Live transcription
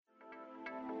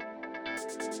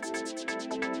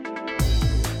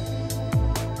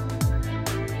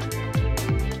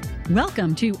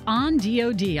Welcome to On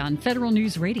DoD on Federal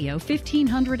News Radio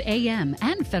 1500 AM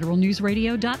and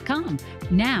federalnewsradio.com.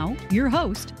 Now, your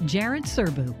host, Jared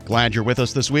Serbu. Glad you're with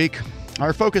us this week.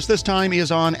 Our focus this time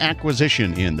is on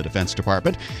acquisition in the Defense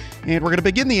Department, and we're going to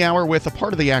begin the hour with a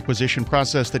part of the acquisition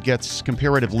process that gets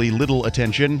comparatively little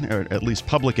attention, or at least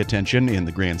public attention in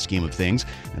the grand scheme of things.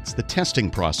 That's the testing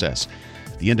process.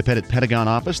 The independent Pentagon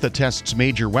office that tests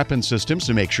major weapon systems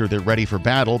to make sure they're ready for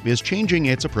battle is changing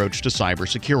its approach to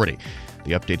cybersecurity.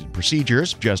 The updated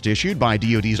procedures, just issued by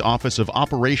DoD's Office of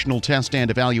Operational Test and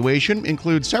Evaluation,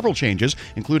 include several changes,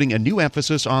 including a new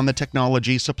emphasis on the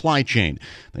technology supply chain.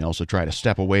 They also try to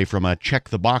step away from a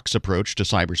check-the-box approach to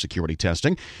cybersecurity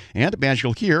testing. And, as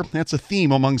you'll hear, that's a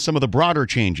theme among some of the broader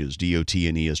changes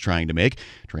DOT&E is trying to make,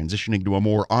 transitioning to a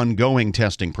more ongoing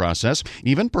testing process,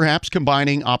 even perhaps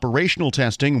combining operational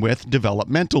testing with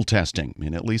developmental testing,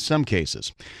 in at least some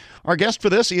cases. Our guest for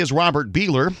this is Robert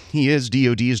Behler. He is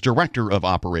DoD's Director of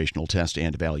Operational Test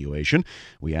and Evaluation.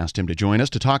 We asked him to join us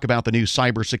to talk about the new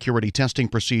cybersecurity testing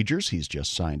procedures he's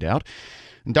just signed out.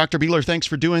 And Dr. Behler, thanks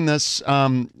for doing this.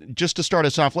 Just to start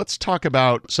us off, let's talk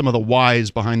about some of the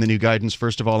whys behind the new guidance,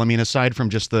 first of all. I mean, aside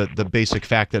from just the basic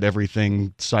fact that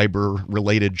everything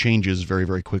cyber-related changes very,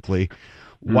 very quickly,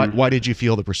 why did you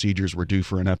feel the procedures were due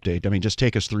for an update? I mean, just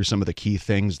take us through some of the key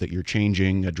things that you're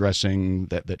changing, addressing,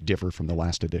 that differ from the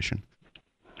last edition.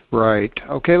 Right.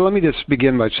 Okay, let me just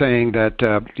begin by saying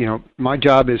that, my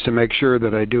job is to make sure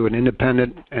that I do an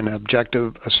independent and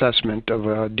objective assessment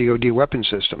of DoD weapon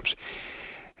systems.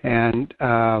 And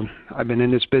I've been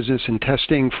in this business in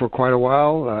testing for quite a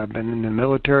while. I've been in the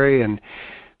military, and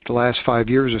the last 5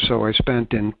 years or so I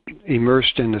spent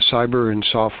immersed in the cyber and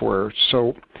software.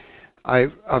 So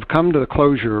I've come to the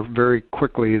closure very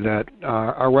quickly that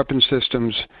our weapon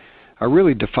systems are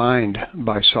really defined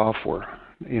by software.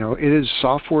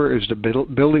 Software is the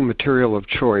building material of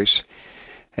choice,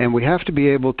 and we have to be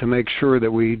able to make sure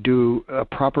that we do a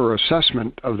proper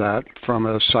assessment of that from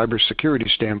a cybersecurity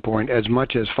standpoint as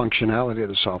much as functionality of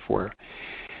the software.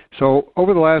 So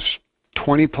over the last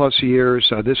 20 plus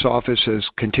years, this office has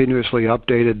continuously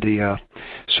updated the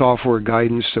software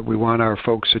guidance that we want our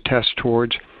folks to test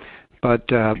towards.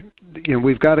 But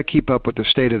we've got to keep up with the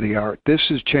state of the art. This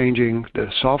is changing.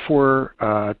 The software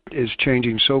is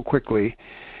changing so quickly,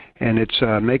 and it's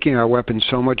making our weapons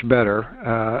so much better.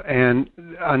 And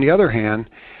on the other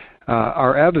hand,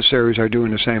 our adversaries are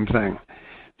doing the same thing.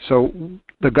 So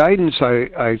the guidance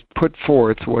I put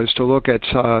forth was to look at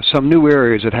some new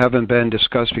areas that haven't been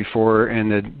discussed before in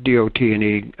the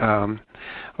DOT&E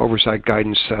oversight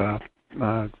guidance.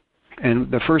 And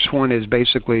the first one is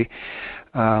basically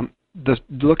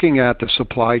looking at the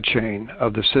supply chain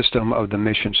of the system, of the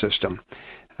mission system.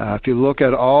 If you look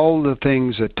at all the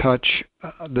things that touch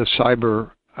the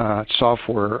cyber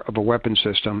software of a weapon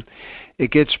system,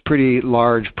 it gets pretty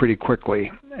large pretty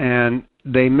quickly. And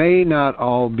they may not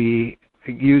all be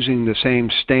using the same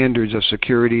standards of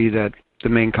security that the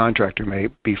main contractor may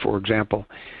be, for example.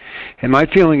 And my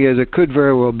feeling is it could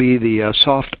very well be the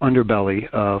soft underbelly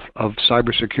of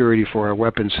cybersecurity for our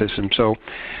weapon system. So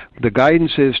the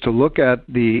guidance is to look at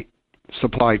the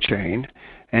supply chain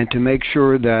and to make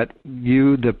sure that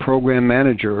you, the program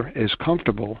manager, is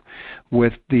comfortable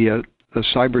with the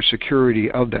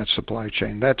cybersecurity of that supply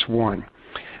chain. That's one.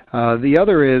 The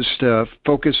other is to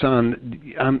focus on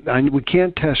we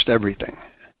can't test everything.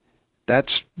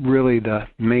 That's really the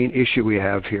main issue we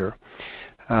have here.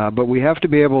 But we have to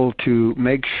be able to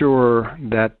make sure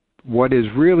that what is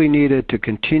really needed to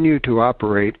continue to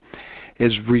operate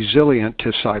is resilient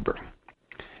to cyber.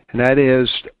 And that is,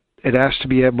 it has to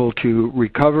be able to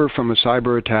recover from a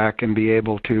cyber attack and be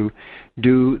able to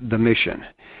do the mission.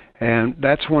 And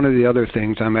that's one of the other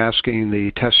things I'm asking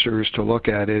the testers to look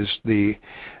at is the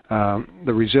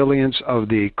resilience of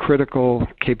the critical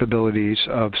capabilities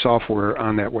of software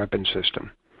on that weapon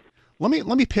system. Let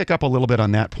me pick up a little bit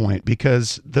on that point,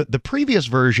 because the previous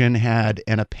version had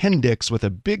an appendix with a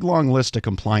big long list of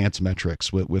compliance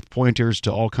metrics with pointers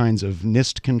to all kinds of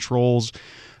NIST controls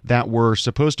that were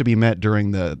supposed to be met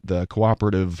during the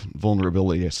cooperative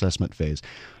vulnerability assessment phase.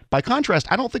 By contrast,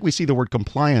 I don't think we see the word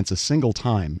compliance a single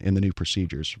time in the new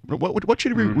procedures. What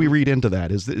should we read into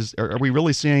that? Are we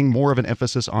really seeing more of an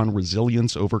emphasis on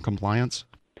resilience over compliance?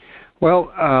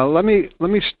 Well,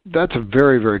 that's a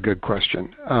very, very good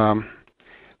question.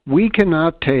 We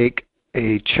cannot take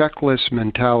a checklist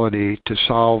mentality to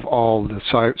solve all the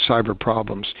cyber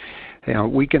problems.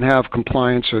 We can have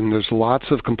compliance, and there's lots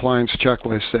of compliance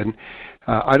checklists, and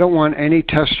I don't want any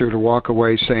tester to walk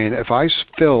away saying, if I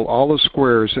fill all the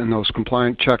squares in those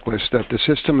compliant checklists, that the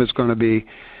system is going to be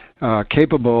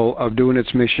capable of doing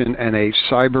its mission in a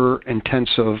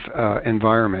cyber-intensive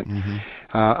environment. Mm-hmm.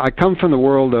 I come from the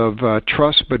world of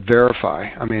trust but verify.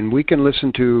 I mean, we can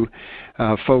listen to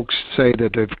folks say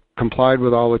that they've complied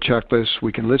with all the checklists.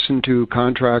 We can listen to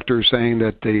contractors saying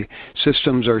that the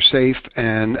systems are safe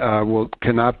and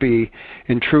cannot be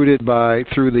intruded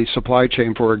through the supply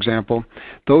chain, for example.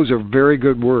 Those are very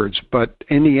good words, but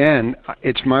in the end,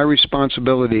 it's my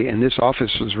responsibility and this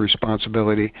office's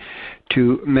responsibility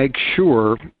to make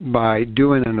sure by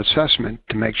doing an assessment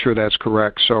to make sure that's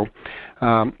correct. So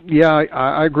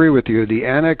I agree with you. The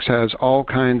annex has all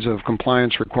kinds of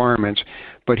compliance requirements,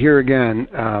 but here again,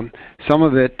 some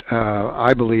of it,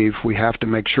 I believe, we have to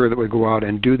make sure that we go out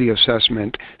and do the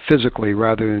assessment physically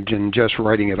rather than just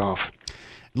writing it off.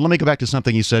 Let me go back to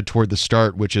something you said toward the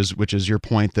start, which is your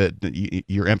point that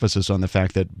your emphasis on the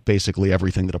fact that basically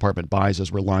everything the department buys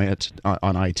is reliant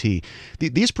on IT.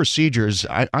 These procedures,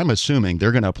 I'm assuming,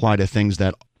 they're going to apply to things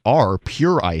that are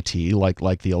pure IT,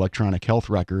 like the electronic health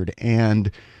record, and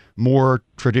more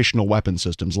traditional weapon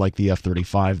systems like the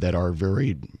F-35 that are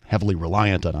very heavily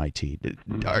reliant on IT.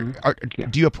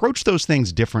 Do you approach those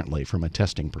things differently from a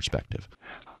testing perspective?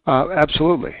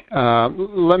 Absolutely.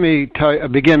 Let me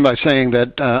begin by saying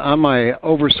that on my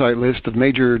oversight list of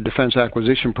major defense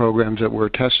acquisition programs that we're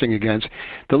testing against,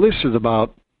 the list is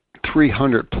about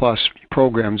 300 plus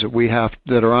programs that we have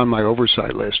that are on my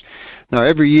oversight list. Now,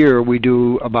 every year we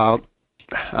do about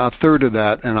a third of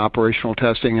that in operational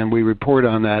testing, and we report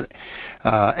on that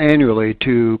annually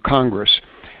to Congress.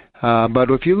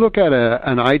 But if you look at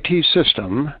an IT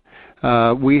system,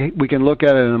 we can look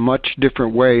at it in a much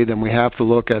different way than we have to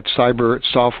look at cyber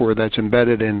software that's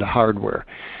embedded in the hardware.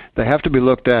 They have to be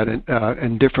looked at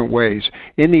in different ways.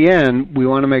 In the end, we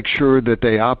want to make sure that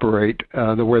they operate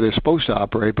the way they're supposed to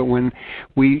operate. But when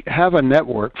we have a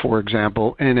network, for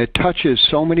example, and it touches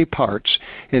so many parts,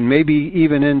 and maybe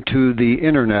even into the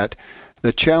internet,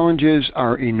 the challenges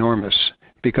are enormous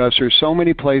because there's so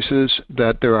many places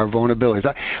that there are vulnerabilities.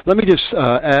 Let me just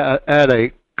add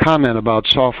a comment about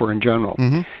software in general.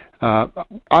 Mm-hmm.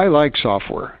 I like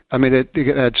software. I mean, it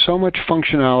had so much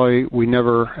functionality we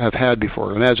never have had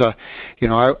before. And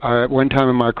I one time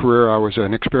in my career, I was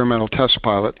an experimental test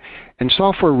pilot, and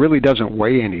software really doesn't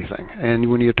weigh anything. And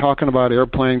when you're talking about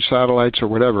airplanes, satellites, or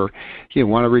whatever, you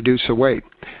want to reduce the weight.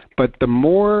 But the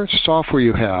more software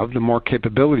you have, the more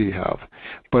capability you have.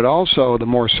 But also, the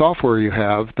more software you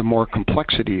have, the more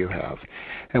complexity you have.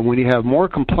 And when you have more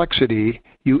complexity,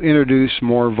 you introduce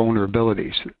more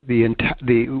vulnerabilities.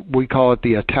 We call it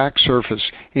the attack surface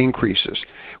increases,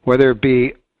 whether it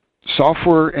be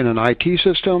software in an IT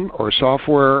system or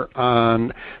software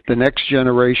on the next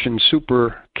generation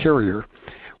super carrier.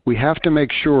 We have to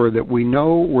make sure that we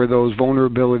know where those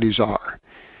vulnerabilities are.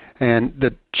 And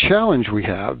the challenge we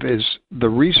have is the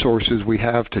resources we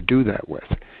have to do that with.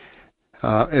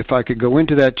 If I could go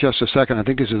into that just a second, I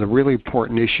think this is a really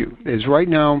important issue. Is right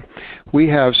now we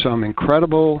have some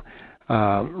incredible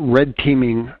red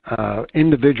teaming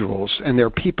individuals and their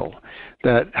people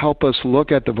that help us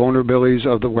look at the vulnerabilities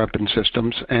of the weapon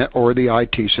systems or the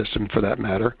IT system for that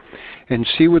matter and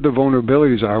see what the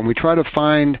vulnerabilities are. And we try to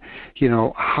find,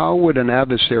 how would an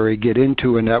adversary get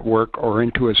into a network or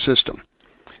into a system?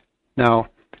 Now,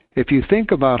 if you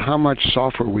think about how much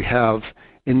software we have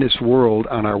in this world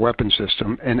on our weapon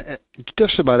system, and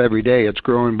just about every day it's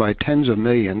growing by tens of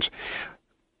millions,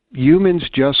 humans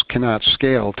just cannot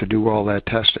scale to do all that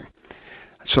testing.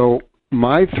 So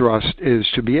my thrust is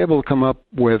to be able to come up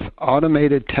with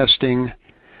automated testing,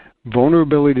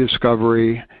 vulnerability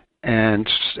discovery, and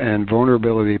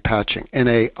vulnerability patching in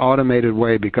a automated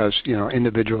way because,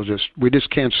 individuals we just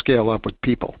can't scale up with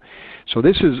people. So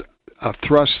this is a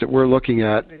thrust that we're looking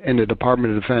at in the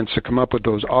Department of Defense to come up with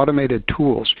those automated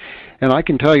tools. And I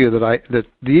can tell you that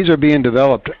these are being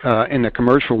developed in the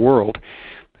commercial world.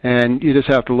 And you just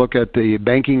have to look at the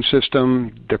banking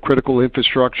system, the critical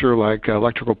infrastructure like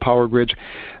electrical power grids.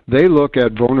 They look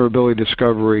at vulnerability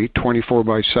discovery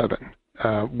 24/7.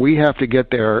 We have to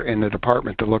get there in the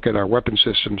department to look at our weapon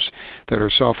systems that are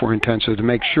software intensive to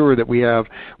make sure that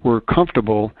we're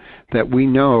comfortable that we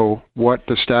know what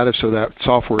the status of that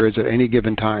software is at any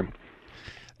given time.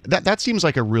 That seems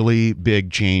like a really big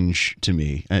change to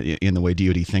me in the way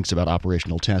DoD thinks about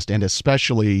operational test, and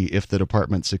especially if the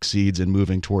department succeeds in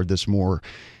moving toward this more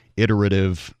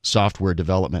iterative software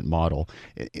development model.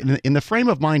 In the frame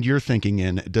of mind you're thinking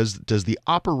in, does the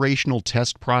operational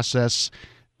test process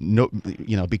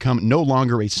become no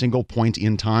longer a single point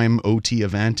in time OT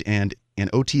event, and and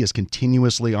OT is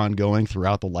continuously ongoing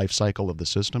throughout the life cycle of the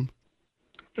system?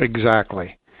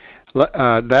 Exactly.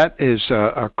 That is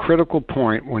a critical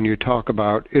point when you talk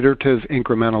about iterative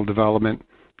incremental development.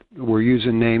 We're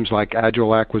using names like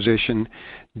Agile Acquisition,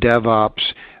 DevOps.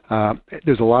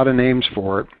 There's a lot of names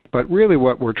for it, but really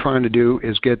what we're trying to do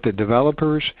is get the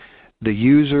developers, the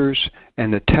users,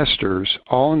 and the testers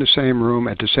all in the same room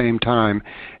at the same time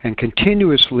and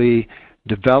continuously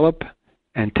develop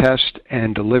and test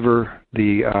and deliver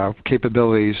the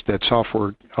capabilities that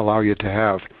software allow you to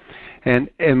have. And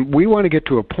we want to get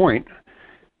to a point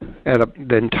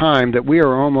in time that we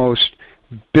are almost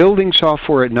building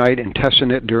software at night and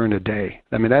testing it during the day.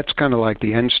 I mean, that's kind of like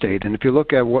the end state. And if you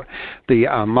look at what the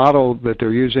model that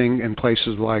they're using in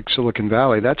places like Silicon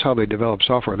Valley, that's how they develop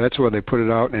software. That's where they put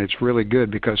it out, and it's really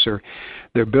good because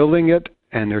they're building it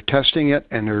and they're testing it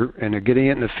and they're getting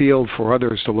it in the field for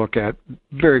others to look at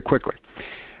very quickly.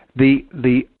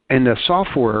 In the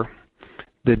software,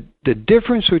 the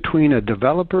difference between a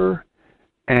developer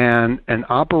and an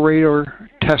operator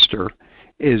tester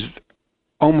is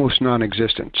almost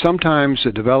non-existent. Sometimes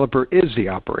the developer is the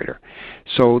operator.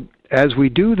 So as we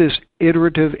do this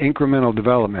iterative incremental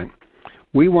development,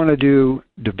 we want to do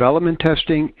development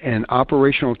testing and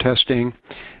operational testing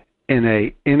in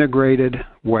an integrated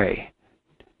way.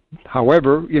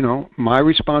 However, my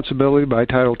responsibility by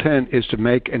Title 10 is to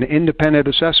make an independent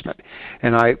assessment.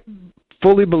 And I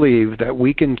fully believe that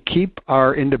we can keep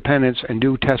our independence and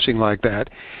do testing like that.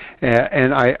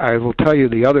 And I will tell you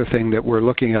the other thing that we're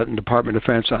looking at in Department of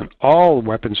Defense on all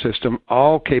weapon system,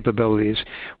 all capabilities,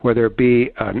 whether it be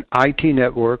an IT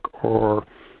network or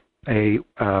a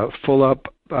full-up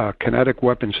kinetic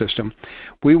weapon system,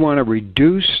 we want to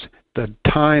reduce the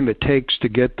time it takes to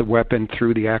get the weapon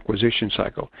through the acquisition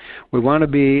cycle. We want to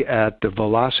be at the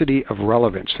velocity of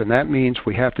relevance, and that means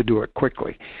we have to do it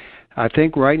quickly. I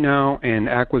think right now in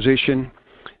acquisition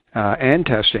and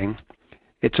testing,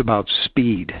 it's about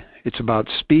speed. It's about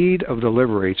speed of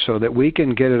delivery so that we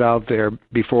can get it out there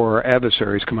before our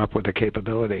adversaries come up with the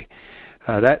capability.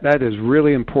 That is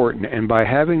really important. And by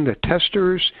having the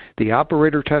testers, the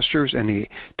operator testers, and the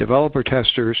developer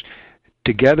testers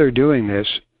together doing this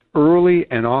early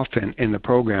and often in the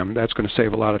program, that's going to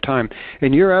save a lot of time.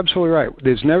 And you're absolutely right.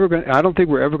 I don't think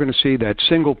we're ever going to see that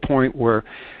single point where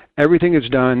everything is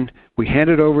done, we hand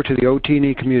it over to the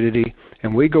OT&E community,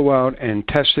 and we go out and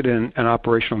test it in an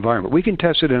operational environment. We can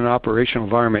test it in an operational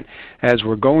environment as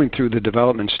we're going through the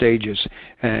development stages.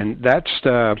 And that's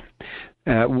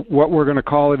what we're going to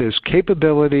call it is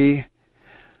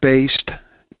capability-based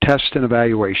test and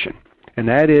evaluation. And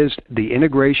that is the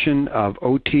integration of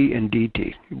OT and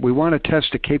DT. We want to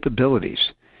test the capabilities.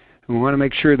 We want to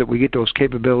make sure that we get those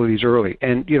capabilities early,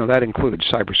 and that includes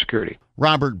cybersecurity.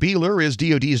 Robert Behler is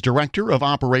DoD's Director of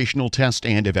Operational Test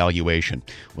and Evaluation.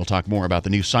 We'll talk more about the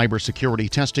new cybersecurity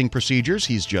testing procedures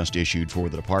he's just issued for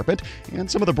the department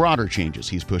and some of the broader changes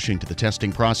he's pushing to the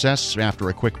testing process after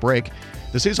a quick break.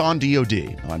 This is On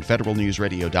DoD on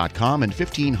federalnewsradio.com and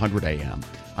 1500 AM.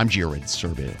 I'm Jared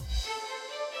Serbu.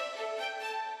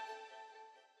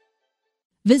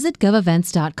 Visit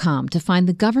govevents.com to find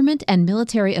the government and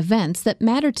military events that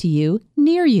matter to you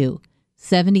near you.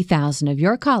 70,000 of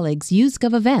your colleagues use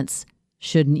GovEvents.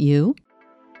 Shouldn't you?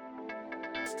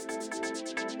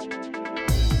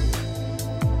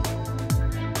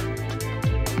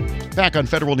 Back on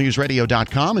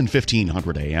federalnewsradio.com and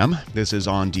 1500 AM. This is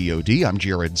On DoD. I'm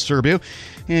Jared Serbu.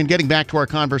 And getting back to our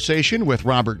conversation with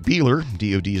Robert Behler,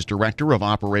 DoD's Director of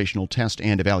Operational Test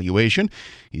and Evaluation.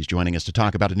 He's joining us to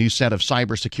talk about a new set of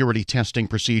cybersecurity testing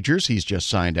procedures he's just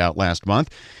signed out last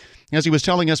month. As he was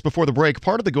telling us before the break,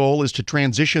 part of the goal is to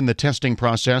transition the testing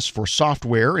process for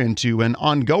software into an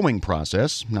ongoing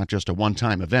process, not just a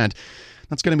one-time event.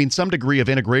 That's going to mean some degree of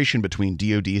integration between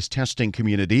DoD's testing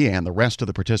community and the rest of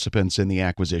the participants in the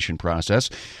acquisition process,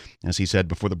 as he said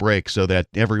before the break, so that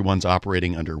everyone's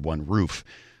operating under one roof.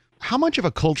 How much of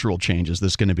a cultural change is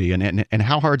this going to be, and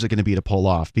how hard is it going to be to pull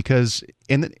off? Because,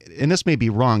 and this may be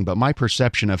wrong, but my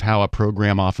perception of how a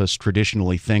program office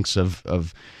traditionally thinks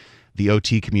of the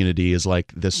OT community is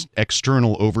like this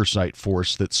external oversight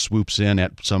force that swoops in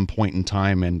at some point in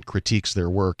time and critiques their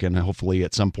work, and hopefully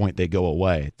at some point they go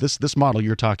away. This model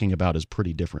you're talking about is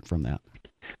pretty different from that.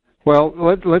 Well,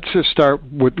 let's just start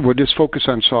with, we'll just focus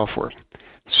on software.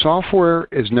 Software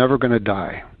is never going to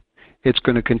die. It's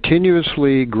going to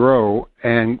continuously grow,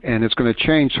 and it's going to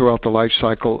change throughout the life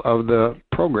cycle of the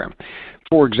program.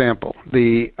 For example,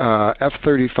 the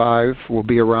F-35 will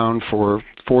be around for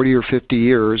 40 or 50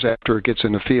 years after it gets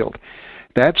in the field.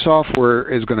 That software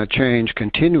is going to change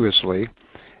continuously,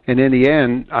 And in the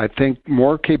end, I think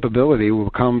more capability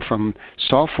will come from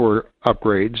software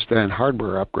upgrades than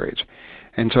hardware upgrades.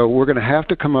 And so we're going to have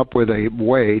to come up with a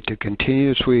way to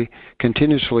continuously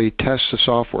test the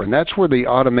software. And that's where the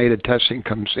automated testing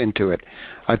comes into it.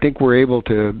 I think we're able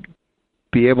to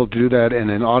do that in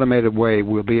an automated way.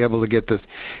 We'll be able to get the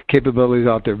capabilities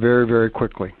out there very, very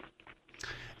quickly.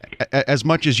 As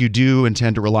much as you do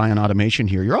intend to rely on automation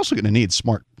here, you're also going to need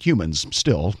smart humans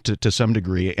still to some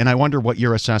degree. And I wonder what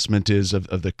your assessment is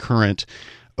of the current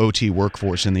OT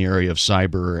workforce in the area of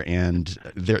cyber and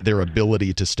their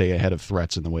ability to stay ahead of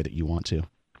threats in the way that you want to.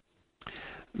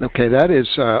 Okay, that is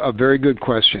a very good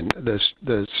question.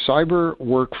 The cyber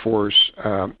workforce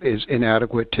is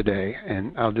inadequate today,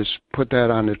 and I'll just put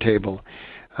that on the table.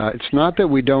 It's not that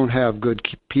we don't have good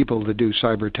people to do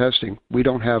cyber testing. We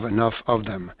don't have enough of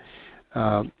them.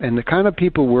 And the kind of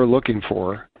people we're looking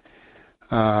for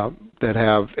that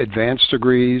have advanced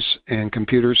degrees in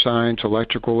computer science,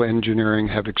 electrical engineering,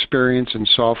 have experience in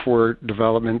software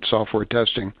development, software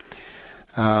testing,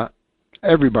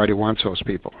 everybody wants those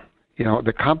people. You know,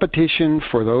 the competition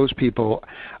for those people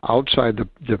outside the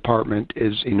department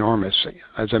is enormous.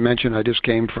 As I mentioned, I just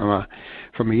came from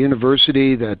a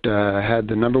university that had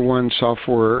the #1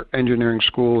 software engineering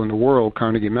school in the world,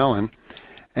 Carnegie Mellon,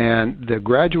 and the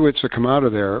graduates that come out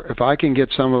of there, if I can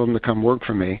get some of them to come work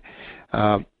for me,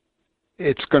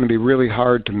 it's going to be really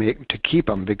hard to keep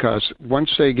them, because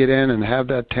once they get in and have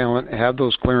that talent, have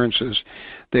those clearances,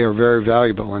 they are very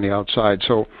valuable on the outside.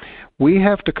 So we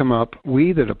have to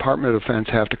the Department of Defense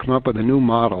have to come up with a new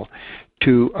model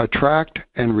to attract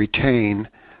and retain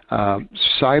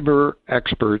cyber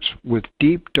experts with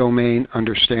deep domain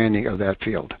understanding of that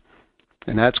field.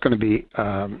 And that's going to be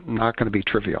not going to be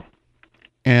trivial.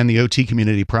 And the OT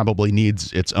community probably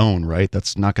needs its own, right?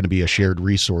 That's not going to be a shared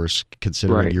resource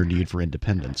considering your need for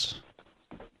independence.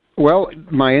 Well,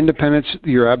 my independence,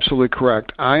 you're absolutely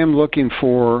correct. I am looking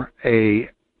for a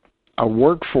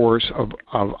workforce of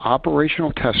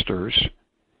operational testers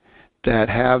that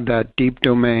have that deep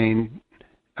domain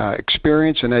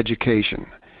experience and education.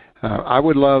 I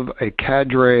would love a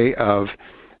cadre of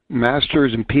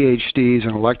masters and PhDs in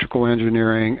electrical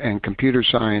engineering and computer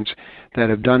science that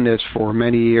have done this for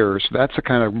many years. That's the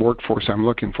kind of workforce I'm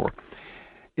looking for.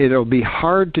 It'll be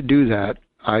hard to do that,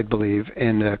 I believe,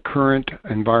 in the current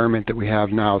environment that we have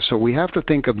now. So we have to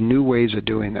think of new ways of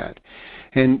doing that.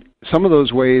 And some of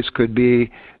those ways could be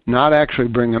not actually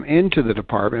bring them into the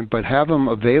department, but have them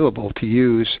available to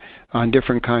use on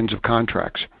different kinds of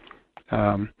contracts.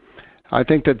 I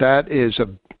think that is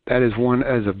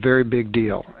a very big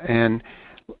deal. And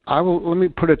let me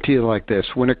put it to you like this.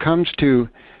 When it comes to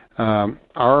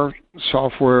our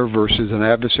software versus an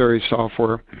adversary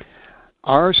software,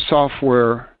 our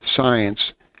software science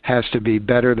has to be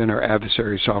better than our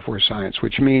adversary software science,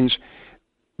 which means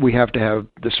we have to have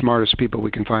the smartest people we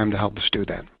can find to help us do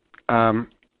that.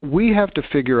 We have to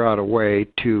figure out a way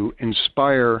to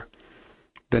inspire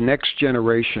the next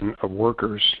generation of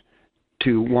workers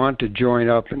to want to join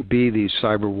up and be these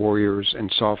cyber warriors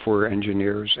and software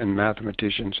engineers and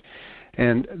mathematicians.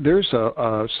 And there's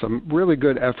some really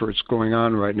good efforts going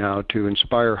on right now to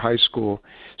inspire high school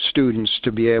students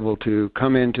to be able to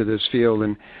come into this field.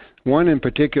 And one in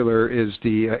particular is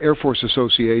the Air Force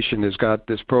Association has got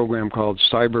this program called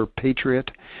Cyber Patriot,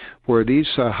 where these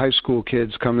high school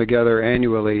kids come together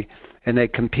annually and they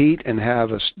compete and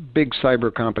have a big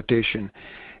cyber competition.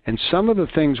 And some of the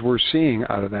things we're seeing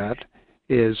out of that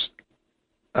is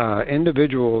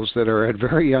individuals that are at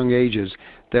very young ages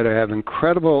that have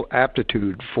incredible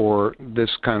aptitude for this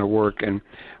kind of work. And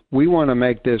we want to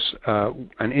make this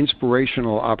an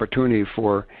inspirational opportunity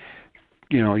for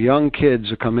young kids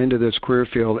to come into this career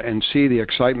field and see the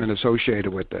excitement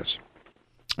associated with this.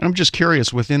 I'm just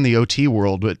curious, within the OT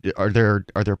world, are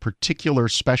there particular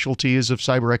specialties of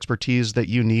cyber expertise that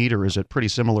you need, or is it pretty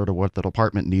similar to what the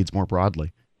department needs more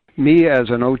broadly? Me as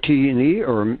an OT&E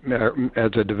or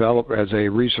as a developer, as a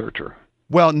researcher?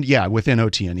 Well, yeah, within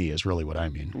OT&E is really what I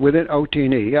mean. Within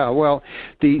OT&E, yeah. Well,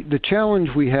 the challenge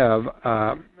we have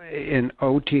in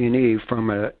OT&E from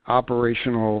an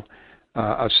operational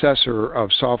assessor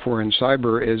of software and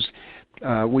cyber is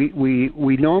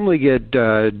we normally get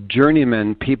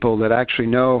journeyman people that actually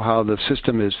know how the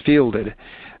system is fielded.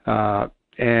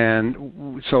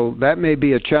 And so that may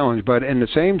be a challenge, but in the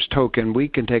same token,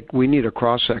 we need a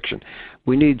cross-section.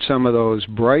 We need some of those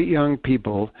bright young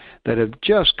people that have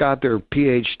just got their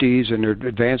PhDs and their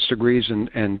advanced degrees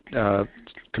in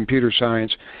computer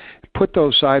science, put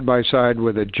those side by side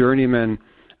with a journeyman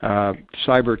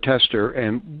cyber tester,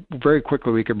 and very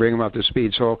quickly we could bring them up to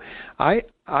speed. So I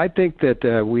think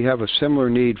that we have a similar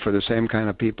need for the same kind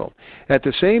of people. At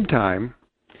the same time,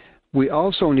 we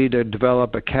also need to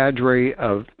develop a cadre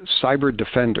of cyber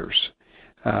defenders.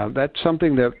 That's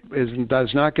something that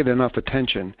does not get enough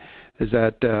attention, is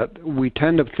that we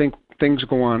tend to think things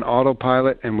go on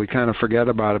autopilot and we kind of forget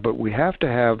about it, but we have to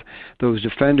have those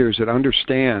defenders that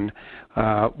understand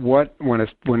when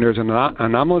there's an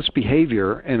anomalous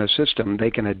behavior in a system,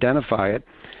 they can identify it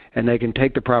and they can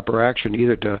take the proper action,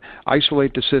 either to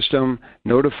isolate the system,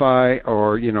 notify,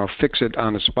 or fix it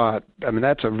on the spot. I mean,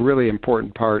 that's a really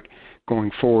important part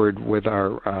going forward with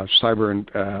our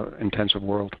cyber intensive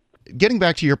world. Getting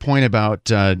back to your point about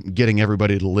getting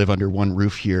everybody to live under one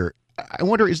roof here, I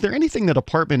wonder, is there anything the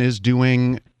department is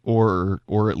doing or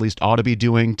at least ought to be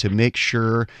doing to make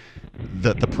sure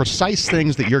that the precise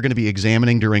things that you're going to be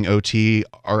examining during OT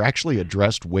are actually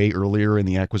addressed way earlier in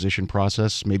the acquisition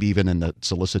process, maybe even in the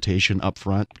solicitation up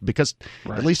front? Because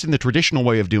at least in the traditional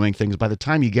way of doing things, by the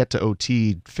time you get to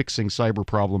OT, fixing cyber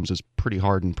problems is pretty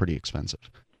hard and pretty expensive.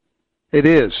 It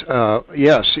is.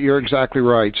 Yes, you're exactly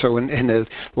right. So in the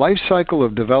life cycle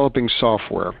of developing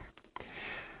software,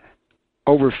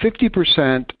 over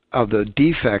 50% of the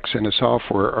defects in the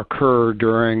software occur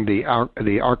during the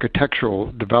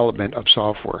architectural development of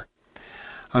software.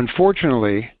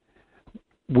 Unfortunately,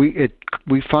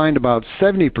 we find about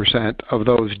 70% of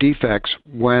those defects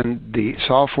when the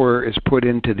software is put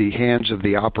into the hands of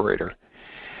the operator.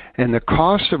 And the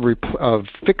cost of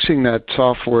fixing that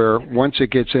software once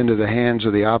it gets into the hands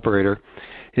of the operator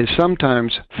is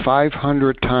sometimes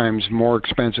 500 times more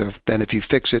expensive than if you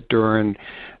fix it during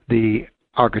the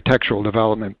architectural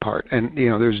development part. And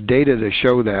there's data to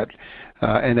show that,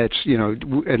 and it's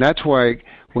and that's why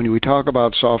when we talk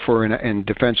about software and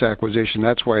defense acquisition,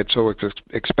 that's why it's so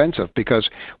expensive, because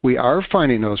we are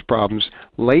finding those problems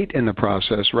late in the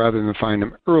process rather than find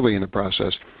them early in the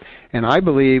process. And I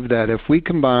believe that if we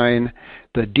combine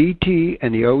the DT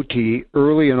and the OT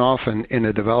early and often in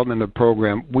the development of the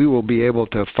program, we will be able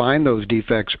to find those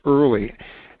defects early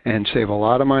and save a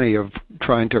lot of money of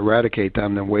trying to eradicate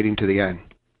them than waiting to the end.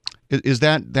 Is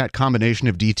that combination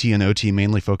of DT and OT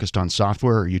mainly focused on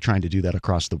software, or are you trying to do that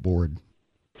across the board?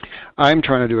 I'm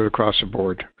trying to do it across the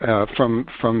board. From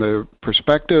the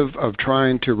perspective of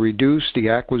trying to reduce the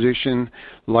acquisition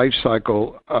life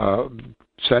cycle,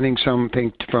 sending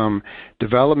something from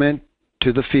development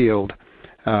to the field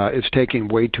is taking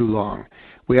way too long.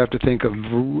 We have to think of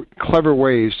clever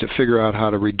ways to figure out how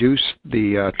to reduce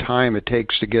the time it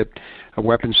takes to get a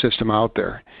weapon system out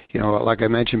there. Like I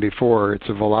mentioned before, it's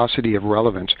a velocity of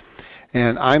relevance.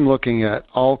 And I'm looking at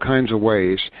all kinds of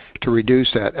ways to reduce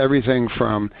that. Everything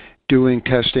from doing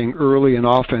testing early and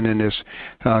often in this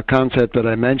concept that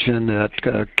I mentioned,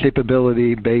 that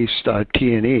capability-based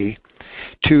T&E,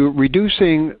 to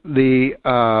reducing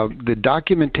the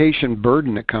documentation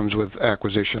burden that comes with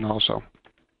acquisition also.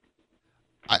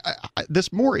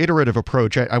 This more iterative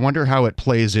approach, I wonder how it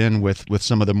plays in with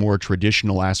some of the more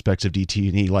traditional aspects of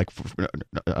DT&E, like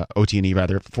OT&E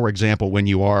rather. For example, when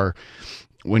you are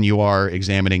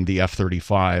examining the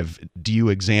F-35, do you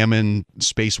examine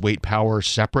space weight power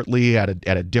separately at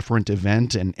a different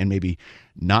event and maybe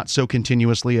not so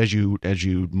continuously as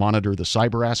you monitor the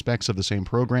cyber aspects of the same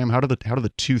program? How do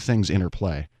the two things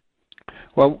interplay?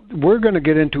 Well, we're going to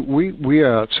get into,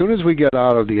 as soon as we get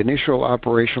out of the initial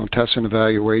operational test and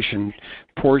evaluation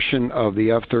portion of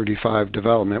the F-35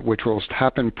 development, which will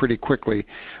happen pretty quickly,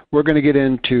 we're going to get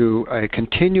into a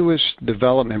continuous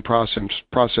development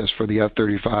process for the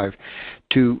F-35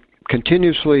 to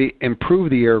continuously improve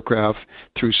the aircraft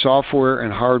through software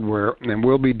and hardware, and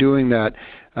we'll be doing that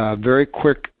very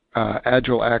quick,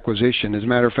 agile acquisition. As a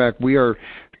matter of fact, we are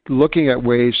looking at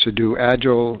ways to do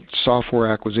agile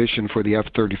software acquisition for the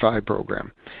F-35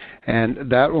 program.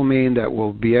 And that will mean that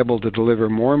we'll be able to deliver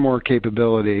more and more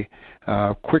capability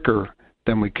quicker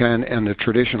than we can in the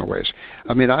traditional ways.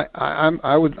 I mean, I'm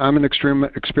an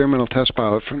experimental test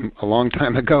pilot from a long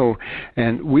time ago,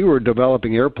 and we were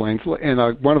developing airplanes, and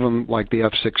one of them like the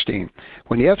F-16.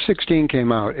 When the F-16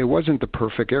 came out, it wasn't the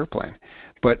perfect airplane.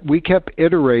 But we kept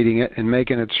iterating it and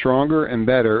making it stronger and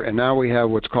better, and now we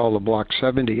have what's called a Block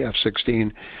 70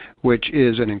 F-16, which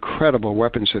is an incredible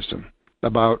weapon system,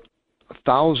 about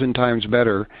 1,000 times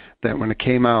better than when it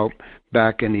came out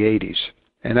back in the 80s.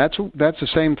 And that's the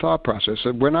same thought process.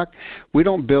 We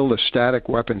don't build a static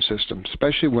weapon system,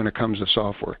 especially when it comes to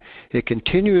software. It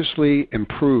continuously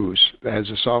improves as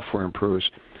the software improves.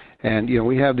 And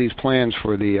we have these plans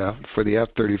for the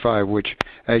F-35, which,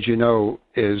 as you know,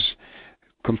 is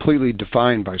completely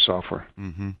defined by software.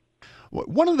 Mm-hmm.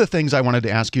 One of the things I wanted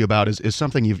to ask you about is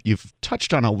something you've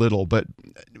touched on a little, but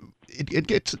it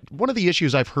gets one of the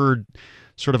issues I've heard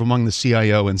sort of among the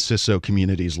CIO and CISO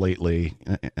communities lately,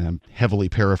 and I'm heavily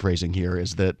paraphrasing here,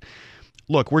 is that,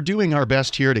 look, we're doing our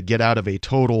best here to get out of a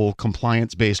total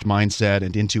compliance-based mindset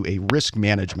and into a risk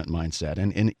management mindset.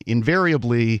 And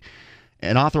invariably,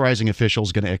 an authorizing official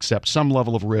is going to accept some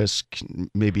level of risk,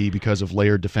 maybe because of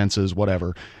layered defenses,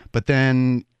 whatever. But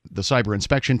then the cyber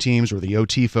inspection teams or the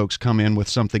OT folks come in with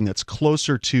something that's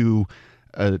closer to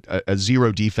a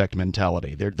zero defect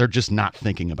mentality. They're just not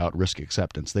thinking about risk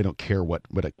acceptance. They don't care what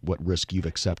risk you've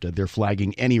accepted. They're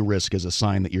flagging any risk as a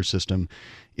sign that your system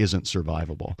isn't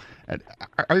survivable.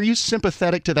 Are you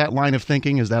sympathetic to that line of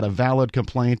thinking? Is that a valid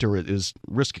complaint, or is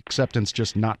risk acceptance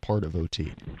just not part of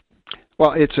OT?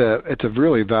 Well, it's a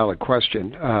really valid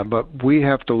question, but we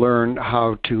have to learn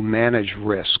how to manage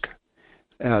risk.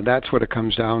 That's what it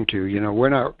comes down to. We're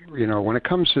not. When it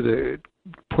comes to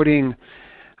putting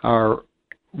our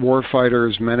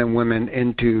warfighters, men and women,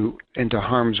 into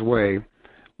harm's way,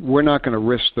 we're not going to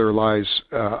risk their lives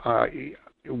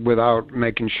without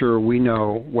making sure we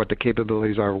know what the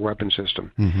capabilities are of a weapon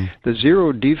system. Mm-hmm. The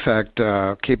zero defect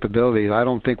capabilities, I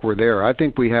don't think we're there. I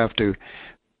think we have to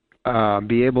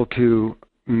be able to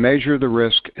measure the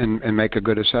risk and make a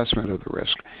good assessment of the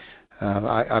risk.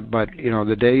 But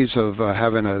the days of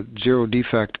having a zero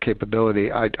defect capability,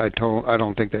 I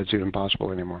don't think that's even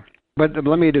possible anymore. But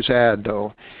let me just add,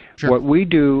 though, sure. What we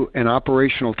do in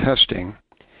operational testing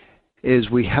is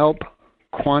we help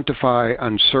quantify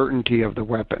uncertainty of the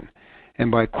weapon.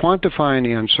 And by quantifying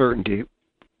the uncertainty,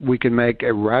 we can make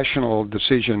a rational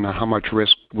decision on how much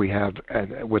risk we have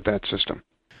with that system.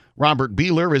 Robert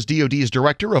Behler is DoD's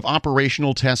Director of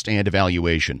Operational Test and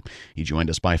Evaluation. He joined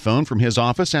us by phone from his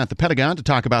office at the Pentagon to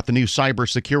talk about the new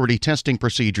cybersecurity testing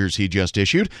procedures he just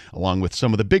issued, along with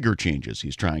some of the bigger changes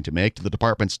he's trying to make to the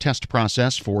department's test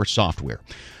process for software.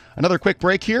 Another quick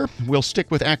break here. We'll stick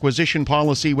with acquisition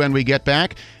policy when we get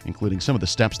back, including some of the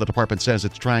steps the department says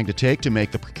it's trying to take to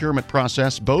make the procurement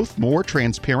process both more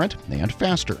transparent and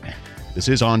faster. This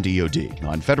is On DoD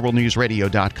on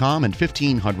federalnewsradio.com and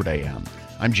 1500 AM.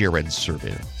 I'm Jared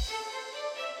Serbu.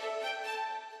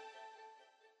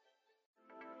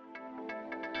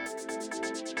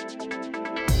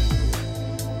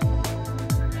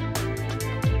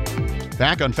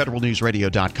 Back on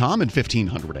federalnewsradio.com and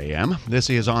 1500 AM. This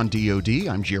is On DoD.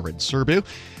 I'm Jared Serbu.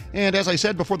 And as I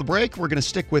said before the break, we're going to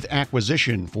stick with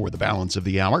acquisition for the balance of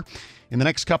the hour. In the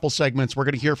next couple segments, we're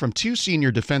going to hear from two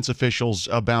senior defense officials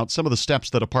about some of the steps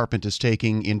the department is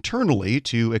taking internally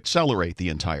to accelerate the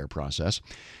entire process.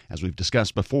 As we've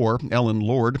discussed before, Ellen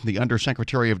Lord, the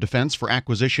Undersecretary of Defense for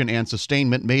Acquisition and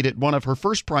Sustainment, made it one of her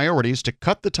first priorities to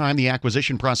cut the time the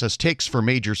acquisition process takes for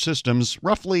major systems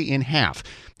roughly in half.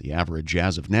 The average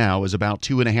as of now is about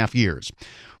 2.5 years.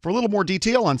 For a little more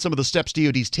detail on some of the steps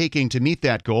DoD's taking to meet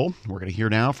that goal, we're going to hear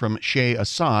now from Shay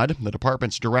Assad, the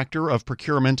department's Director of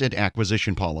Procurement and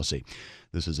Acquisition Policy.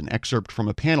 This is an excerpt from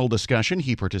a panel discussion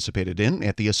he participated in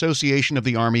at the Association of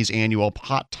the Army's annual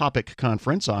Hot Topic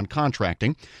Conference on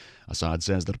Contracting. Assad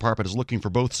says the department is looking for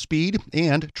both speed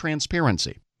and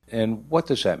transparency. And what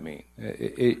does that mean?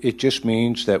 It just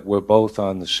means that we're both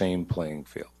on the same playing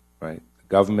field, right?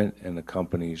 Government and the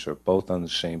companies are both on the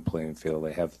same playing field.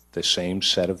 They have the same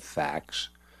set of facts,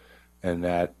 and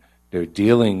that they're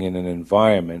dealing in an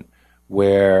environment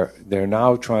where they're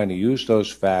now trying to use those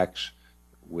facts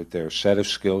with their set of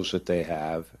skills that they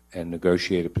have and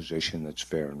negotiate a position that's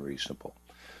fair and reasonable.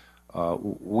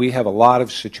 We have a lot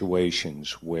of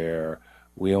situations where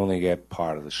we only get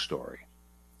part of the story.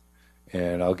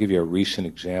 And I'll give you a recent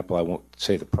example. I won't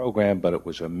say the program, but it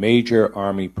was a major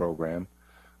Army program.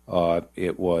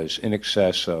 It was in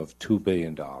excess of $2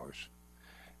 billion.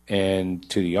 And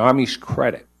to the Army's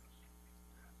credit,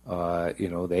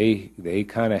 they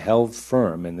kind of held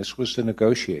firm, and this was the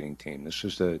negotiating team. This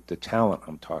was the talent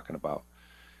I'm talking about.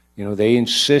 They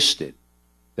insisted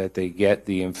that they get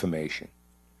the information.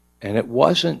 And it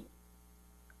wasn't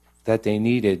that they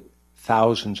needed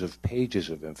thousands of pages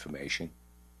of information.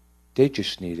 They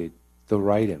just needed the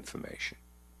right information,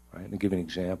 right? I'll give you an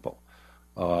example.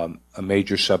 A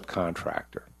major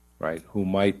subcontractor, right, who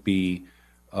might be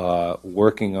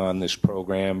working on this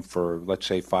program for, let's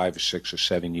say, 5 or 6 or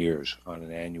 7 years on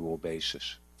an annual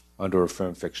basis under a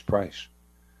firm fixed price.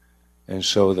 And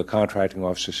so the contracting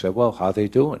officer said, well, how are they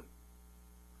doing?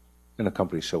 And the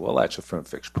company said, well, that's a firm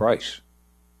fixed price.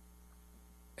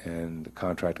 And the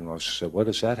contracting officer said, what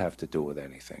does that have to do with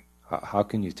anything? How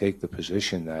can you take the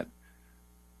position that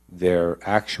their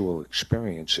actual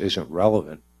experience isn't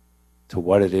relevant to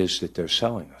what it is that they're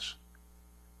selling us?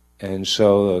 And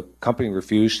so the company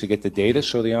refused to get the data,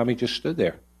 so the Army just stood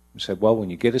there and said, well, when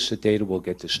you get us the data, we'll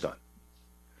get this done.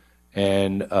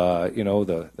 And,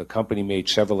 the company made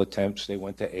several attempts. They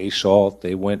went to ASALT.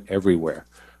 They went everywhere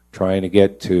trying to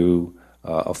get to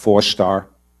a 4-star.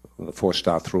 The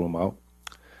 4-star threw them out.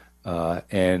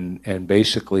 And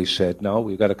basically said, no,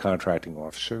 we've got a contracting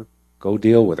officer. Go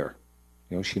deal with her.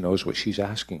 She knows what she's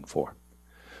asking for.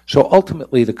 So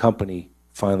ultimately, the company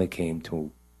finally came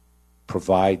to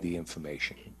provide the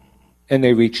information. And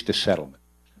they reached a settlement.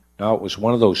 Now, it was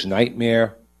one of those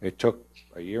nightmare. It took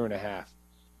a year and a half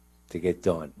to get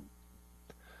done.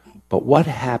 But what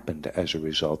happened as a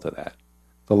result of that?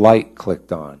 The light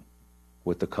clicked on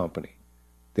with the company.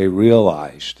 They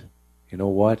realized, you know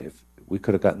what, if we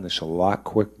could have gotten this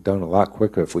done a lot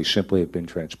quicker if we simply had been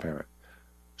transparent.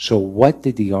 So what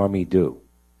did the Army do?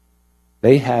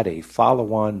 They had a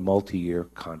follow-on multi-year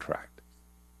contract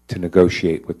to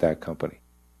negotiate with that company.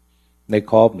 And they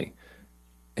called me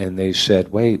and they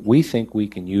said, wait, we think we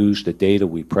can use the data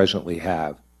we presently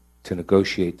have to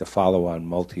negotiate the follow-on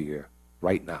multi-year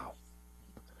right now.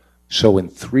 So in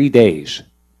 3 days,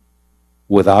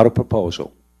 without a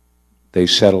proposal, they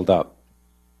settled up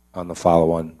on the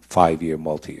follow-on 5-year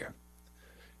multi-year.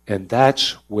 And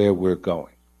that's where we're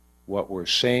going. What we're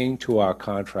saying to our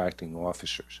contracting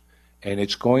officers, and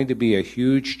it's going to be a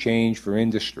huge change for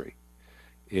industry,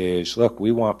 is, look,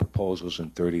 we want proposals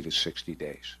in 30 to 60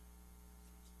 days.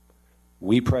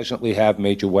 We presently have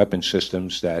major weapon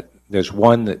systems that there's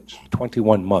one that's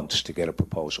 21 months to get a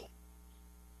proposal.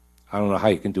 I don't know how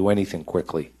you can do anything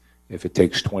quickly if it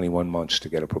takes 21 months to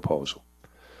get a proposal.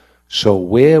 So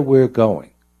where we're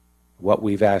going, what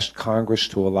we've asked Congress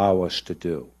to allow us to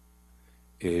do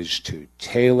is to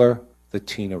tailor the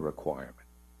TINA requirement.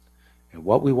 And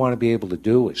what we want to be able to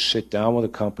do is sit down with a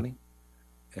company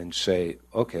and say,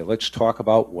 okay, let's talk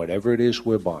about whatever it is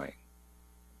we're buying.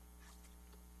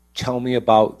 Tell me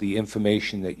about the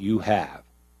information that you have,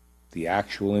 the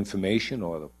actual information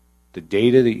or the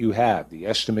data that you have, the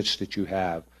estimates that you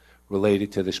have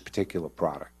related to this particular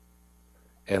product.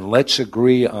 And let's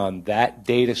agree on that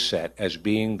data set as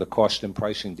being the cost and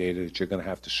pricing data that you're going to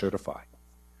have to certify.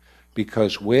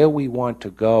 Because where we want to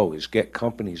go is get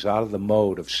companies out of the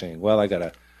mode of saying, well, I got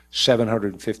a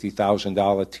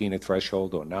 $750,000 TINA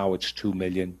threshold, or now it's $2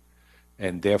 million,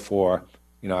 and therefore,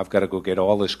 I've got to go get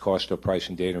all this cost or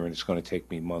pricing data, and it's going to take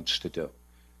me months to do.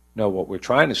 No, what we're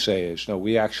trying to say is, no,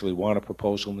 we actually want a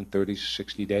proposal in 30 to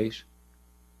 60 days.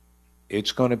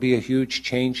 It's going to be a huge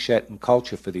change set in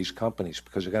culture for these companies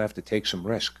because they're going to have to take some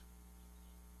risk.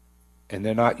 And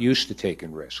they're not used to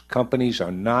taking risk. Companies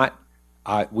are not,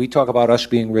 we talk about us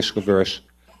being risk averse.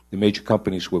 The major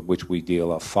companies with which we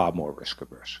deal are far more risk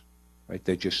averse. Right?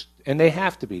 And they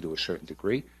have to be to a certain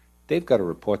degree. They've got to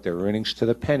report their earnings to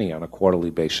the penny on a quarterly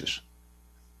basis.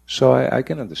 So I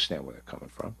can understand where they're coming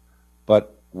from.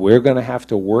 But we're going to have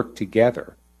to work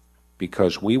together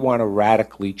because we want to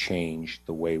radically change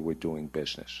the way we're doing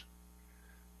business.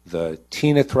 The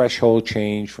TINA threshold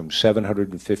change from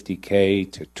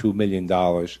 $750K to $2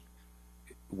 million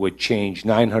would change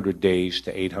 900 days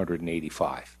to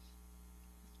 885.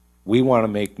 We want to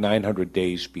make 900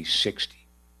 days be 60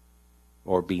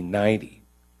 or be 90.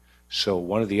 So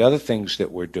one of the other things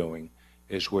that we're doing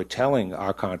is we're telling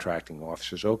our contracting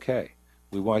officers, okay,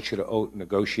 we want you to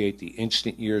negotiate the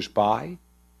instant years buy,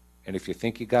 and if you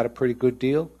think you got a pretty good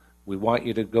deal, we want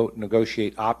you to go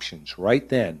negotiate options right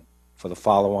then for the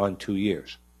follow-on 2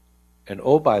 years. And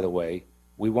oh, by the way,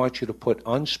 we want you to put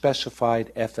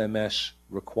unspecified FMS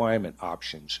requirement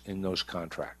options in those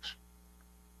contracts.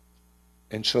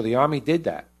 And so the Army did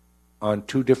that on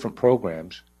 2 different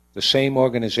programs, the same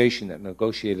organization that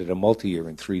negotiated a multi-year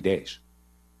in 3 days.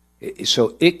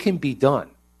 So it can be done.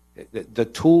 The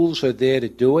tools are there to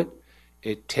do it.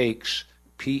 It takes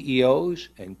PEOs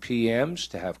and PMs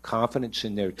to have confidence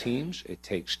in their teams. It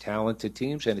takes talented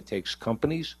teams, and it takes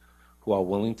companies who are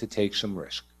willing to take some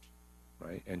risk.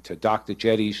 Right? And to Dr.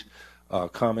 Jetty's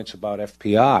comments about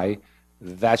FPI,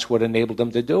 that's what enabled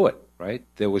them to do it. Right?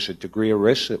 There was a degree of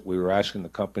risk that we were asking the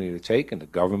company to take, and the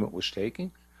government was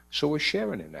taking. So we're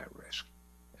sharing in that risk.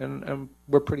 And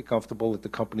we're pretty comfortable that the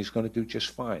company's going to do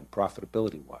just fine,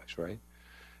 profitability-wise, right?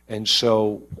 And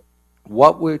so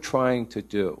what we're trying to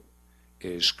do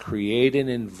is create an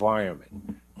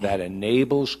environment that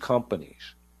enables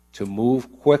companies to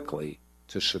move quickly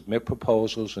to submit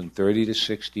proposals in 30 to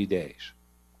 60 days,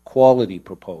 quality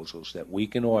proposals that we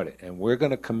can audit. And we're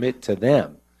going to commit to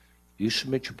them. You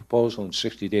submit your proposal in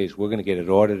 60 days, we're going to get it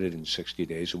audited in 60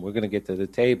 days, and we're going to get to the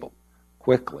table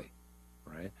quickly,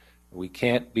 right? We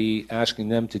can't be asking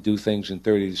them to do things in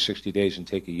 30 to 60 days and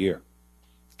take a year.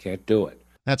 Can't do it.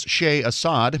 That's Shay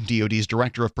Assad, DoD's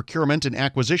Director of Procurement and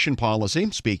Acquisition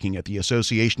Policy, speaking at the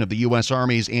Association of the U.S.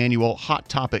 Army's annual Hot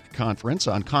Topic Conference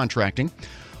on contracting.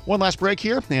 One last break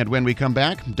here, and when we come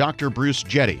back, Dr. Bruce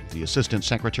Jetty, the Assistant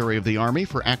Secretary of the Army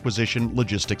for Acquisition,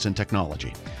 Logistics, and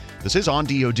Technology. This is On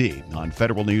DoD on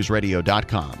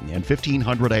federalnewsradio.com and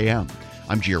 1500 AM.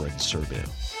 I'm Jared Serbu.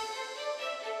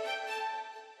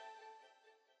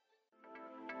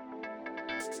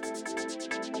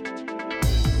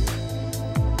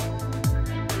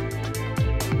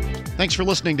 Thanks for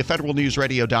listening to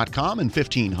federalnewsradio.com and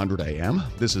 1500 AM.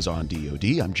 This is On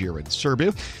DoD. I'm Jared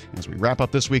Serbu. As we wrap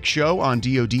up this week's show on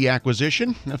DoD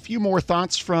acquisition, a few more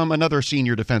thoughts from another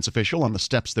senior defense official on the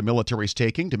steps the military is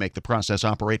taking to make the process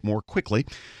operate more quickly.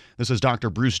 This is Dr.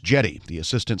 Bruce Jetty, the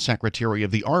Assistant Secretary of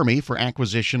the Army for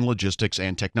Acquisition, Logistics,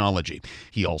 and Technology.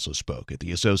 He also spoke at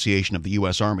the Association of the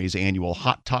U.S. Army's annual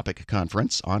Hot Topic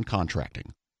Conference on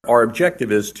contracting. Our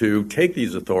objective is to take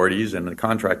these authorities and the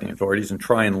contracting authorities and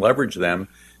try and leverage them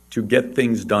to get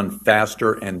things done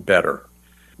faster and better.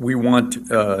 We want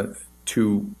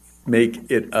to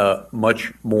make it a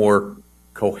much more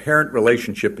coherent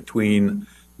relationship between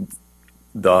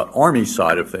the Army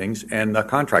side of things and the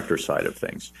contractor side of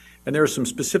things. And there are some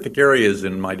specific areas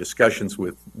in my discussions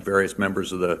with various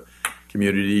members of the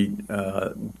community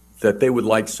that they would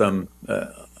like some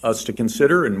us to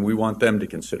consider, and we want them to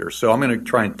consider. So I'm going to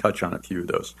try and touch on a few of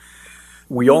those.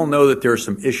 We all know that there are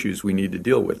some issues we need to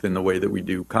deal with in the way that we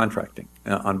do contracting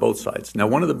on both sides. Now,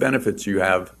 one of the benefits you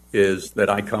have is that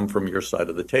I come from your side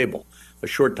of the table. A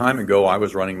short time ago, I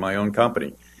was running my own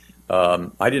company.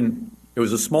 It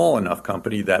was a small enough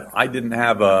company that I didn't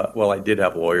have I did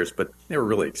have lawyers, but they were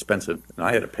really expensive, and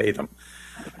I had to pay them.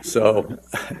 So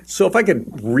if I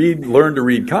could learn to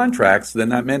read contracts, then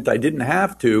that meant I didn't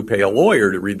have to pay a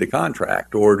lawyer to read the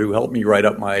contract or to help me write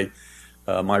up my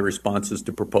responses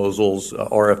to proposals,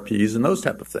 RFPs, and those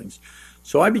type of things.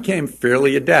 So I became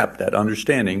fairly adept at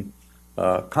understanding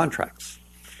contracts.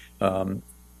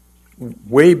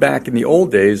 Way back in the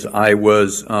old days, I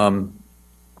was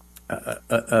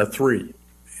a 3,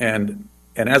 and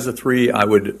as a 3, I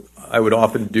would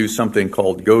often do something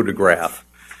called go to graph.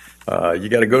 You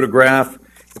got to go to graph.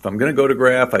 If I'm going to go to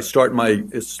graph, I start in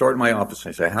my office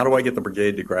and I say, how do I get the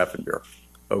brigade to Grafenbuhr?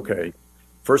 Okay.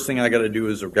 First thing I got to do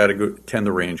is I've got to go attend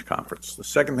the range conference. The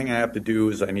second thing I have to do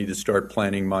is I need to start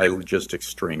planning my logistics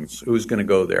strings. Who's going to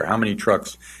go there? How many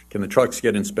trucks? Can the trucks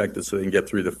get inspected so they can get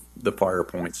through the fire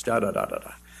points?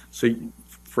 Da-da-da-da-da. So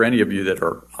for any of you that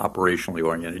are operationally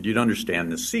oriented, you'd understand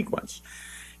this sequence.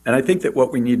 And I think that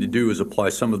what we need to do is apply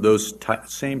some of those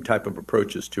same type of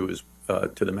approaches to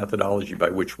the methodology by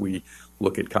which we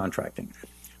look at contracting.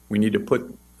 We need to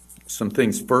put some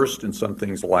things first and some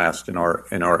things last in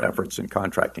our efforts in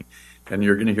contracting. And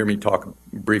you're going to hear me talk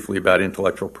briefly about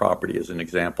intellectual property as an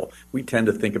example. We tend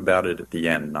to think about it at the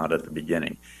end, not at the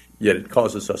beginning. Yet it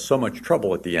causes us so much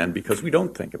trouble at the end because we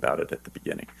don't think about it at the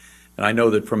beginning. And I know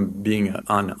that from being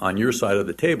on your side of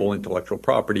the table, intellectual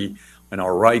property and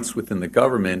our rights within the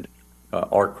government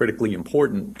are critically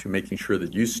important to making sure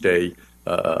that you stay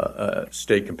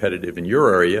competitive in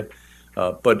your area.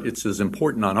 But it's as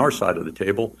important on our side of the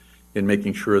table in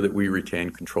making sure that we retain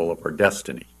control of our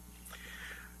destiny.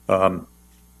 What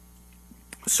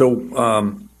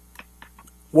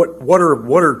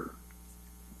are a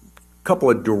couple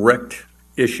of direct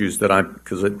issues that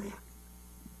because I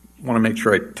want to make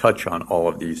sure I touch on all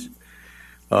of these.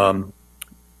 Kind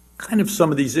of some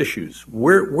of these issues.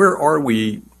 Where are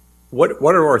we?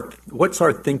 What's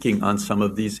our thinking on some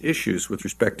of these issues with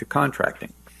respect to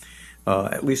contracting,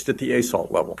 at least at the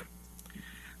ASALT level?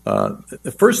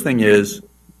 The first thing is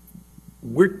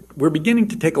we're beginning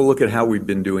to take a look at how we've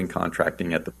been doing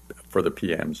contracting for the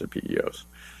PMs and PEOs.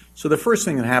 So the first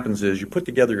thing that happens is you put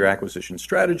together your acquisition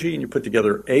strategy and you put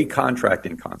together a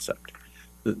contracting concept.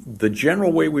 The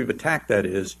general way we've attacked that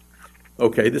is,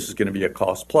 okay, this is going to be a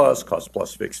cost plus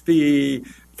fixed fee,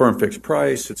 firm fixed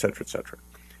price, et cetera, et cetera.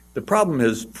 The problem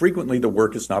is frequently the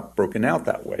work is not broken out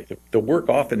that way. The work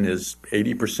often is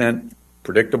 80%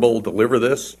 predictable, deliver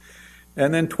this,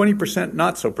 and then 20%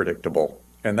 not so predictable,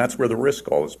 and that's where the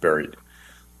risk all is buried.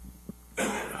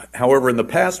 However, in the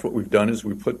past, what we've done is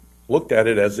looked at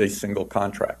it as a single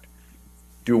contract.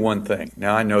 Do one thing.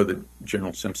 Now, I know that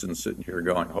General Simpson's sitting here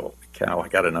going, holy cow, I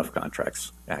got enough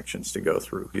contracts actions to go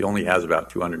through. He only has about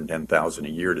 210,000 a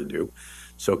year to do.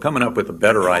 So coming up with a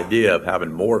better idea of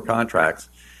having more contracts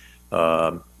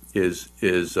is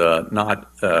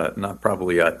not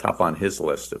probably top on his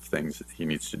list of things that he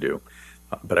needs to do.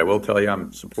 But I will tell you,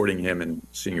 I'm supporting him and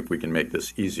seeing if we can make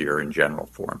this easier in general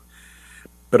for him.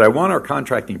 But I want our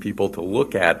contracting people to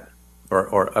look at,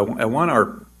 or I want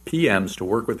PMs to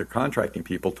work with their contracting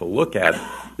people to look at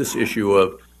this issue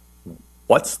of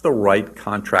what's the right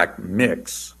contract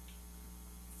mix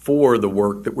for the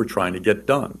work that we're trying to get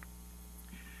done.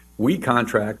 We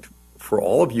contract for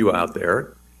all of you out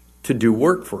there to do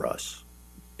work for us.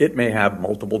 It may have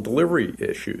multiple delivery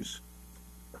issues,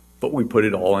 but we put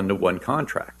it all into one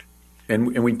contract.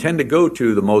 And we tend to go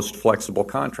to the most flexible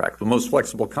contract. The most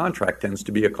flexible contract tends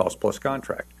to be a cost-plus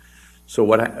contract. So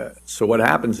what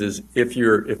happens is if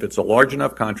it's a large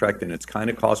enough contract and it's kind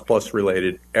of cost-plus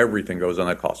related, everything goes on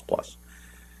a cost-plus.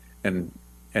 And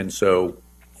so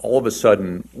all of a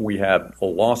sudden we have a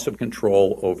loss of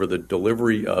control over the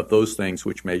delivery of those things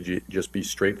which may just be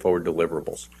straightforward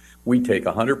deliverables. We take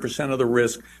 100% of the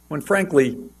risk when,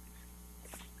 frankly,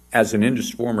 as an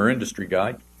former industry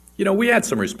guy, we had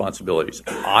some responsibilities.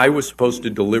 I was supposed to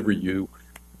deliver you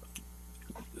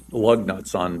lug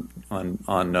nuts on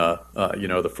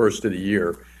the first of the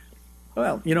year.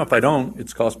 Well, if I don't,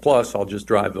 it's cost plus. I'll just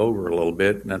drive over a little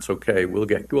bit, and that's okay. We'll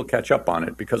catch up on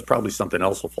it because probably something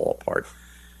else will fall apart. I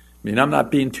mean, I'm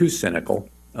not being too cynical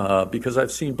because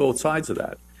I've seen both sides of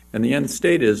that. And the end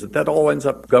state is that all ends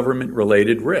up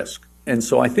government-related risk. And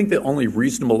so I think the only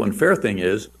reasonable and fair thing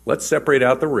is let's separate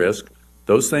out the risk.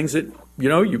 Those things that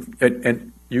you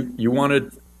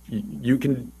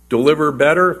can deliver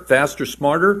better, faster,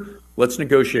 smarter. Let's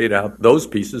negotiate out those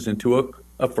pieces into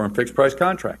a firm fixed price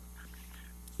contract.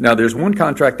 Now, there's one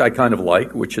contract I kind of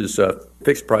like, which is a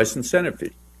fixed price incentive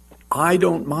fee. I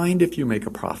don't mind if you make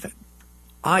a profit.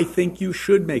 I think you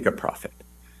should make a profit.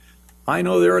 I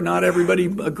know not everybody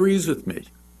agrees with me,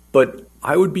 but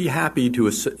I would be happy to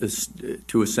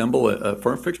assemble a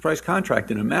firm fixed price contract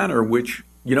in a manner which,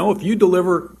 if you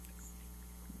deliver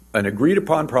an agreed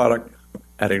upon product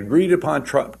at an agreed upon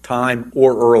time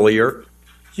or earlier,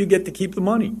 you get to keep the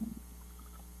money.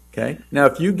 Okay? Now,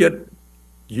 if you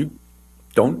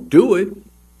don't do it,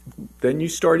 then you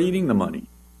start eating the money.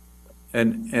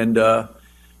 And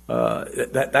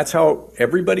that's how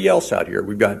everybody else out here,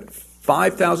 we've got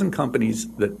 5,000 companies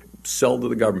that sell to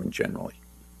the government generally.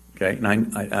 Okay? And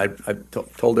I've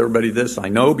told everybody this. I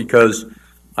know because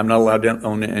I'm not allowed to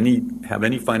have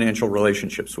any financial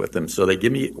relationships with them. So they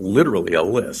give me literally a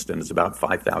list, and it's about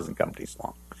 5,000 companies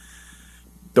long.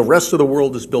 The rest of the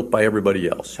world is built by everybody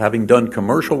else. Having done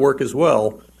commercial work as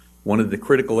well, one of the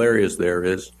critical areas there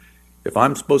is if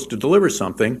I'm supposed to deliver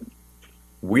something,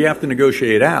 we have to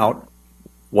negotiate out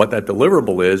what that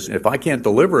deliverable is. If I can't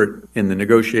deliver it in the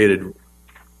negotiated,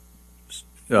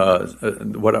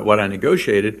 what I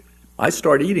negotiated, I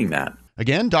start eating that.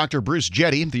 Again, Dr. Bruce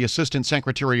Jetty, the Assistant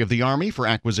Secretary of the Army for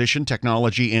Acquisition,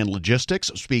 Technology, and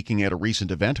Logistics, speaking at a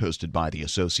recent event hosted by the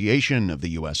Association of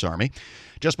the U.S. Army.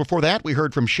 Just before that, we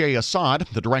heard from Shay Assad,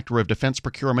 the Director of Defense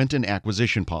Procurement and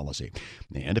Acquisition Policy.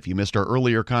 And if you missed our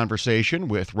earlier conversation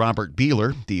with Robert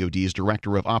Behler, DoD's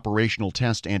Director of Operational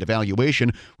Test and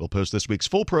Evaluation, we'll post this week's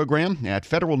full program at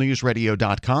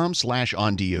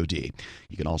federalnewsradio.com/ondod.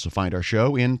 You can also find our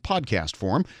show in podcast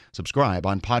form. Subscribe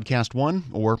on Podcast One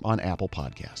or on Apple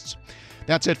Podcasts.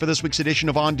 That's it for this week's edition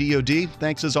of On DoD.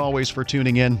 Thanks as always for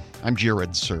tuning in. I'm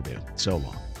Jared Serbu. So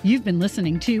long. You've been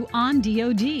listening to On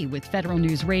DoD with Federal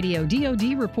News Radio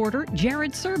DoD reporter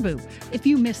Jared Serbu. If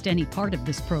you missed any part of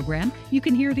this program, you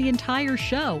can hear the entire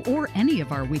show or any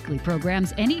of our weekly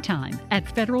programs anytime at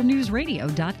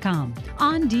federalnewsradio.com.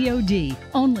 On DoD,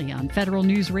 only on Federal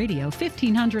News Radio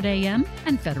 1500 AM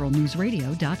and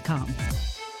federalnewsradio.com.